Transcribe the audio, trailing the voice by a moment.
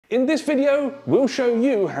In this video, we'll show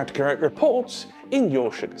you how to create reports in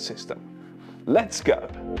your Sugar system. Let's go.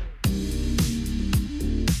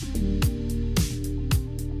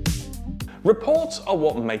 Reports are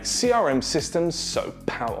what make CRM systems so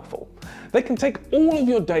powerful. They can take all of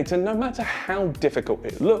your data, no matter how difficult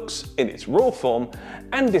it looks, in its raw form,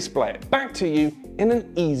 and display it back to you in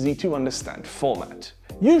an easy to understand format.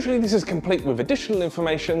 Usually this is complete with additional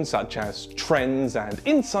information such as trends and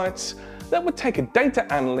insights that would take a data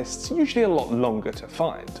analyst usually a lot longer to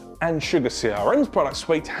find. And SugarCRM's product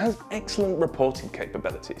suite has excellent reporting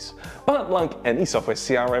capabilities. But like any software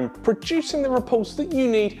CRM, producing the reports that you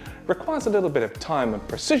need requires a little bit of time and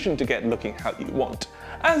precision to get looking how you want,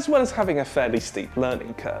 as well as having a fairly steep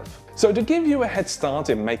learning curve. So to give you a head start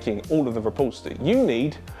in making all of the reports that you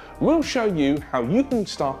need, we'll show you how you can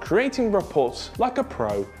start creating reports like a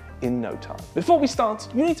pro in no time. Before we start,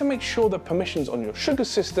 you need to make sure that permissions on your Sugar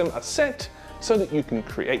system are set so that you can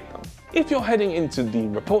create them. If you're heading into the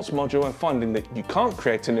reports module and finding that you can't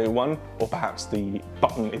create a new one, or perhaps the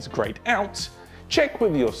button is grayed out, check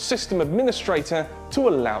with your system administrator to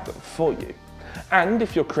allow them for you. And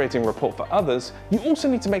if you're creating a report for others, you also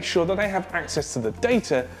need to make sure that they have access to the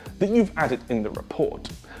data that you've added in the report.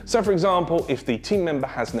 So for example, if the team member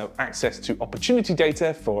has no access to opportunity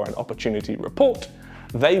data for an opportunity report,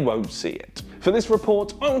 they won't see it. For this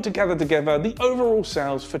report, I want to gather together the overall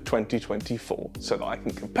sales for 2024 so that I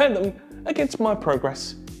can compare them against my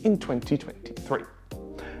progress in 2023.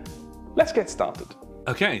 Let's get started.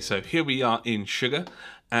 Okay, so here we are in Sugar,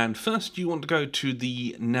 and first you want to go to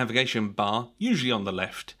the navigation bar, usually on the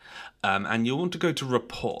left, and you'll want to go to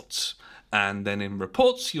Reports, and then in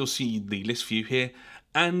Reports you'll see the list view here,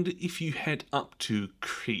 and if you head up to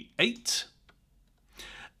Create,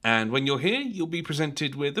 and when you're here, you'll be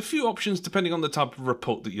presented with a few options depending on the type of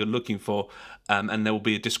report that you're looking for, and there will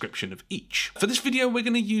be a description of each. For this video, we're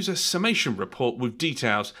going to use a summation report with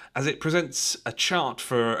details, as it presents a chart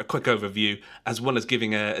for a quick overview, as well as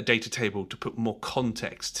giving a data table to put more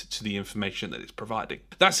context to the information that it's providing.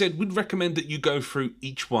 That said, we'd recommend that you go through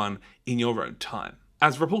each one in your own time.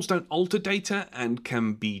 As reports don't alter data and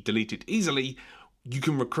can be deleted easily, you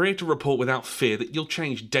can create a report without fear that you'll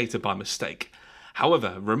change data by mistake.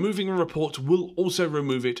 However, removing a report will also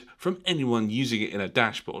remove it from anyone using it in a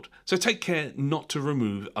dashboard, so take care not to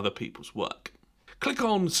remove other people's work. Click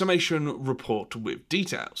on Summation Report with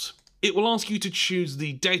Details. It will ask you to choose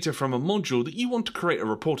the data from a module that you want to create a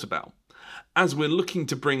report about. As we're looking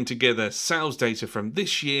to bring together sales data from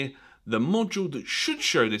this year, the module that should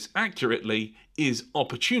show this accurately is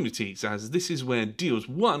Opportunities, as this is where Deals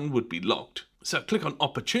 1 would be logged. So click on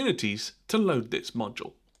Opportunities to load this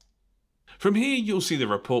module. From here, you'll see the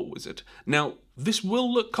report wizard. Now, this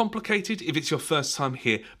will look complicated if it's your first time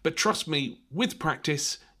here, but trust me, with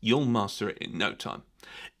practice, you'll master it in no time.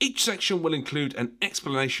 Each section will include an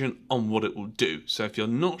explanation on what it will do. So if you're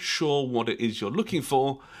not sure what it is you're looking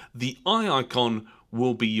for, the eye icon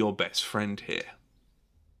will be your best friend here.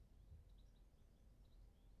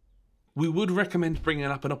 We would recommend bringing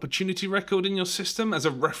up an opportunity record in your system as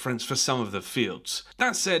a reference for some of the fields.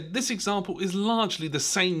 That said, this example is largely the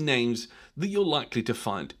same names that you're likely to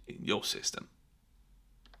find in your system.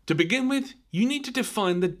 To begin with, you need to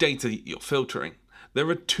define the data you're filtering. There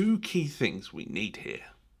are two key things we need here.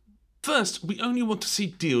 First, we only want to see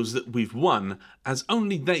deals that we've won, as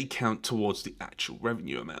only they count towards the actual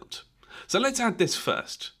revenue amount. So let's add this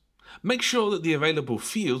first. Make sure that the available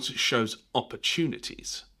fields shows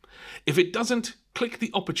opportunities. If it doesn't, click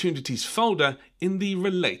the Opportunities folder in the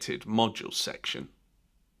Related Modules section.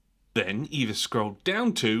 Then either scroll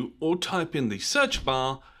down to or type in the search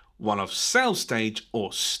bar one of Sales Stage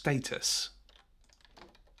or Status.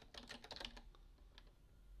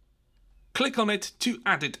 Click on it to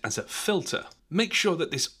add it as a filter. Make sure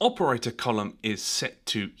that this operator column is set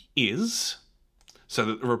to Is, so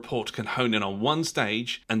that the report can hone in on one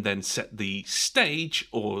stage, and then set the stage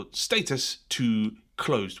or status to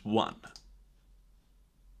Closed 1.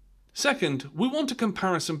 Second, we want a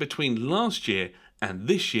comparison between last year and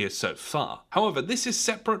this year so far. However, this is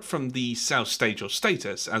separate from the sales stage or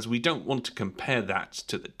status, as we don't want to compare that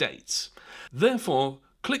to the dates. Therefore,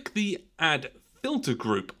 click the Add Filter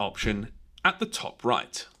Group option at the top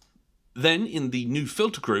right. Then in the new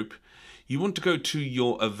filter group, you want to go to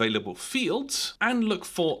your available fields and look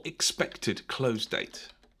for Expected Close Date.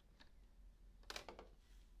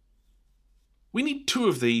 We need two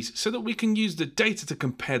of these so that we can use the data to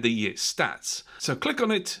compare the year's stats. So click on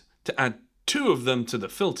it to add two of them to the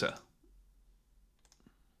filter.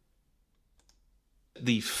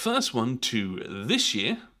 The first one to this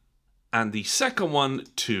year and the second one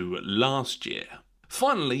to last year.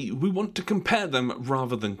 Finally, we want to compare them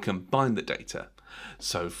rather than combine the data.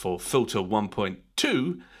 So for filter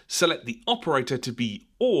 1.2, select the operator to be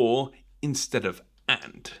OR instead of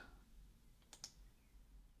AND.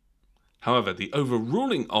 However, the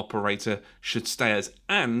overruling operator should stay as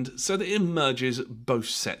AND so that it merges both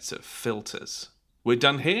sets of filters. We're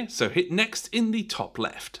done here, so hit Next in the top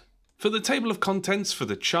left. For the table of contents for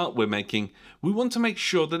the chart we're making, we want to make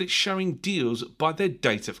sure that it's showing deals by their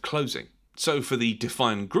date of closing. So for the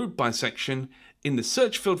Define Group By section, in the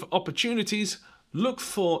search field for opportunities, look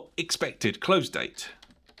for expected close date.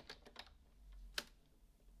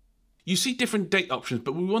 You see different date options,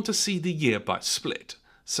 but we want to see the year by split.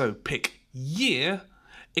 So pick Year,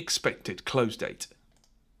 Expected Close Date.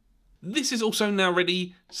 This is also now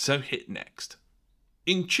ready, so hit Next.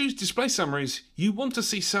 In Choose Display Summaries, you want to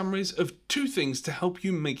see summaries of two things to help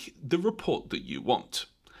you make the report that you want.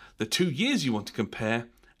 The 2 years you want to compare,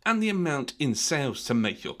 and the amount in sales to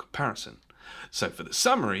make your comparison. So for the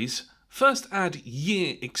summaries, first add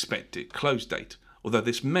Year Expected Close Date, although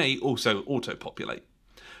this may also auto-populate.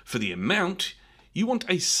 For the amount, you want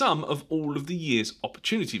a sum of all of the year's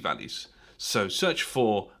opportunity values. So search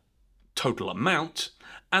for Total Amount,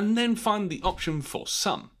 and then find the option for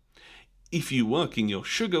Sum. If you work in your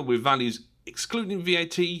Sugar with values excluding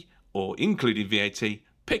VAT or including VAT,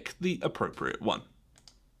 pick the appropriate one.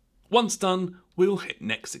 Once done, we'll hit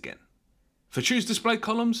Next again. For Choose Display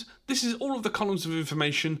Columns, this is all of the columns of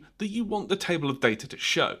information that you want the table of data to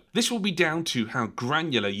show. This will be down to how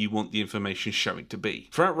granular you want the information showing to be.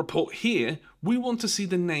 For our report here, we want to see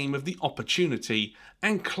the name of the opportunity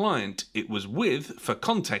and client it was with for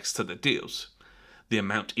context to the deals, the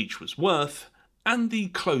amount each was worth, and the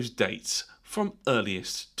close dates from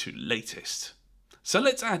earliest to latest. So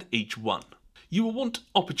let's add each one. You will want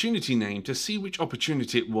opportunity name to see which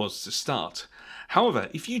opportunity it was to start. However,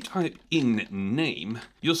 if you type in name,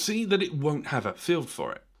 you'll see that it won't have a field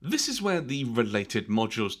for it. This is where the related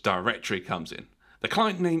modules directory comes in. The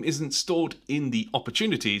client name isn't stored in the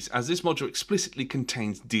opportunities as this module explicitly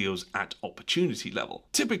contains deals at opportunity level.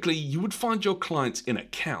 Typically, you would find your clients in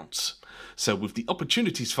accounts. So with the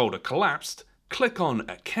opportunities folder collapsed, click on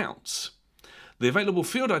Accounts. The available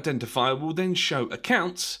field identifier will then show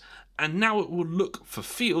Accounts, and now it will look for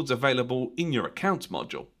fields available in your Accounts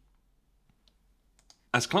module.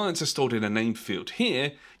 As clients are stored in a name field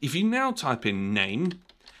here, if you now type in name,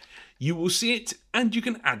 you will see it and you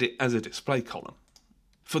can add it as a display column.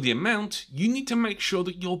 For the amount, you need to make sure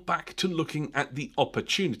that you're back to looking at the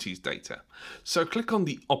opportunities data. So click on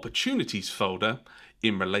the opportunities folder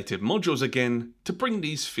in related modules again to bring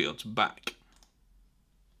these fields back.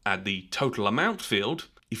 Add the total amount field.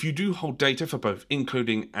 If you do hold data for both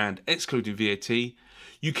including and excluding VAT,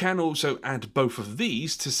 you can also add both of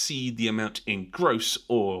these to see the amount in gross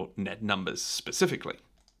or net numbers specifically.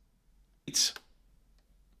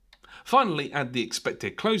 Finally, add the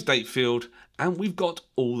expected close date field, and we've got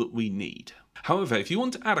all that we need. However, if you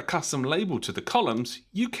want to add a custom label to the columns,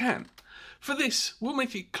 you can. For this, we'll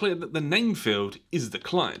make it clear that the name field is the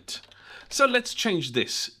client. So let's change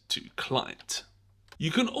this to client.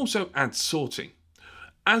 You can also add sorting.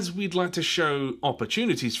 As we'd like to show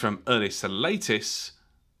opportunities from earliest to latest,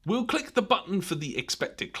 we'll click the button for the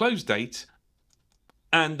expected close date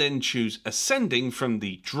and then choose ascending from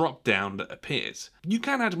the drop down that appears. You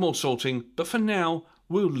can add more sorting, but for now,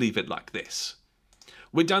 we'll leave it like this.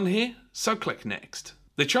 We're done here, so click Next.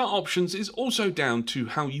 The chart options is also down to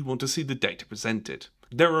how you want to see the data presented.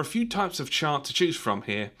 There are a few types of chart to choose from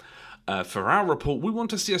here. For our report, we want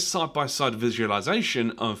to see a side-by-side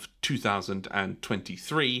visualization of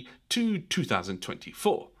 2023 to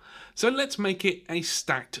 2024. So let's make it a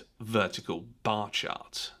stacked vertical bar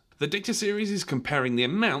chart. The data series is comparing the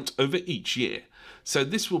amount over each year, so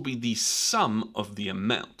this will be the sum of the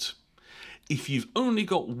amount. If you've only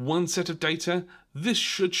got one set of data, this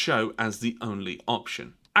should show as the only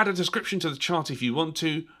option. Add a description to the chart if you want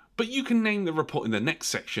to, but you can name the report in the next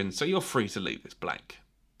section, so you're free to leave this blank.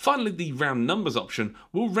 Finally, the round numbers option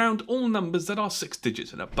will round all numbers that are 6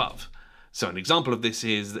 digits and above. So an example of this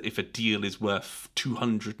is that if a deal is worth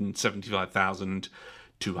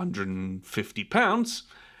 £275,250,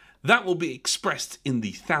 that will be expressed in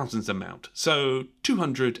the thousands amount, so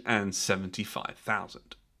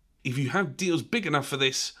 275,000. If you have deals big enough for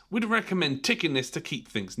this, we'd recommend ticking this to keep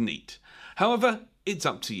things neat. However, it's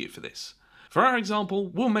up to you for this. For our example,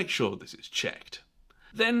 we'll make sure this is checked.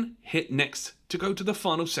 Then hit Next to go to the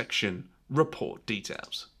final section, Report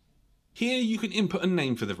Details. Here you can input a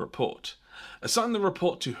name for the report. Assign the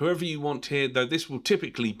report to whoever you want here, though this will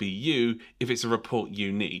typically be you if it's a report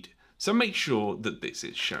you need, so make sure that this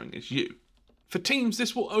is shown as you. For teams,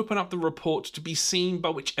 this will open up the report to be seen by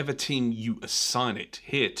whichever team you assign it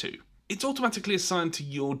here to. It's automatically assigned to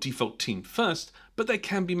your default team first, but they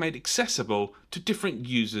can be made accessible to different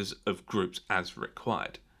users of groups as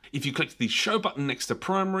required. If you click the Show button next to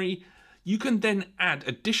Primary, you can then add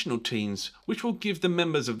additional teams, which will give the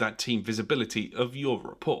members of that team visibility of your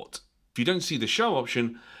report. If you don't see the Show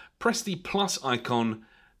option, press the plus icon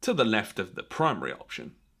to the left of the Primary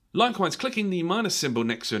option. Likewise, clicking the minus symbol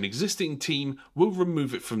next to an existing team will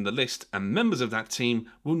remove it from the list, and members of that team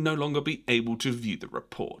will no longer be able to view the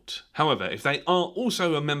report. However, if they are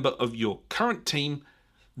also a member of your current team,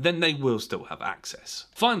 then they will still have access.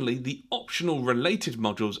 Finally, the optional related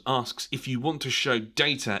modules asks if you want to show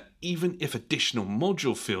data even if additional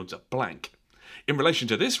module fields are blank. In relation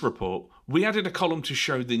to this report, we added a column to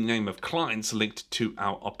show the name of clients linked to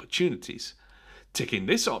our opportunities. Ticking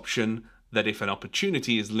this option, that if an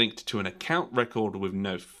opportunity is linked to an account record with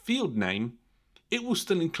no field name, it will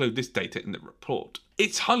still include this data in the report.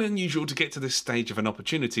 It's highly unusual to get to this stage of an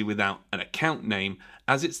opportunity without an account name,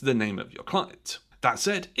 as it's the name of your client. That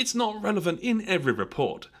said, it's not relevant in every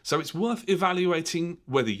report, so it's worth evaluating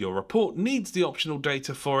whether your report needs the optional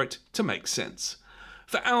data for it to make sense.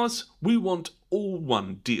 For ours, we want all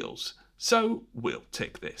one deals, so we'll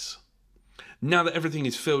tick this. Now that everything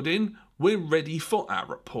is filled in, we're ready for our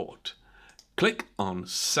report. Click on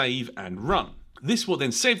Save and Run. This will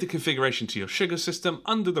then save the configuration to your Sugar system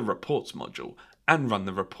under the Reports module and run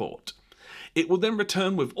the report. It will then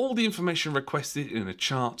return with all the information requested in a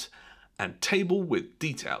chart and table with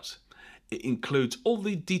details. It includes all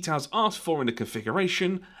the details asked for in the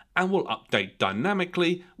configuration and will update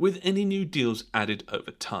dynamically with any new deals added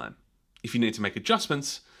over time. If you need to make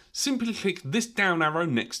adjustments, simply click this down arrow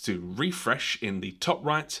next to Refresh in the top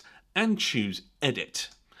right and choose Edit.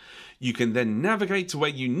 You can then navigate to where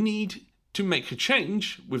you need to make a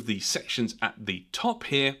change with the sections at the top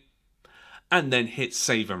here, and then hit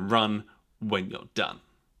Save and Run when you're done.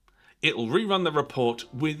 It'll rerun the report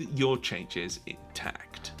with your changes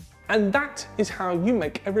intact. And that is how you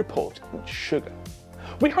make a report in Sugar.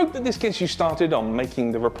 We hope that this gets you started on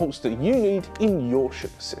making the reports that you need in your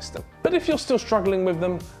Sugar system. But if you're still struggling with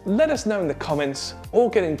them, let us know in the comments or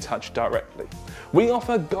get in touch directly. We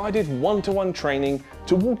offer guided one-to-one training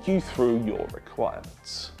to walk you through your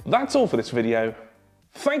requirements. That's all for this video.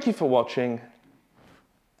 Thank you for watching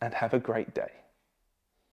and have a great day.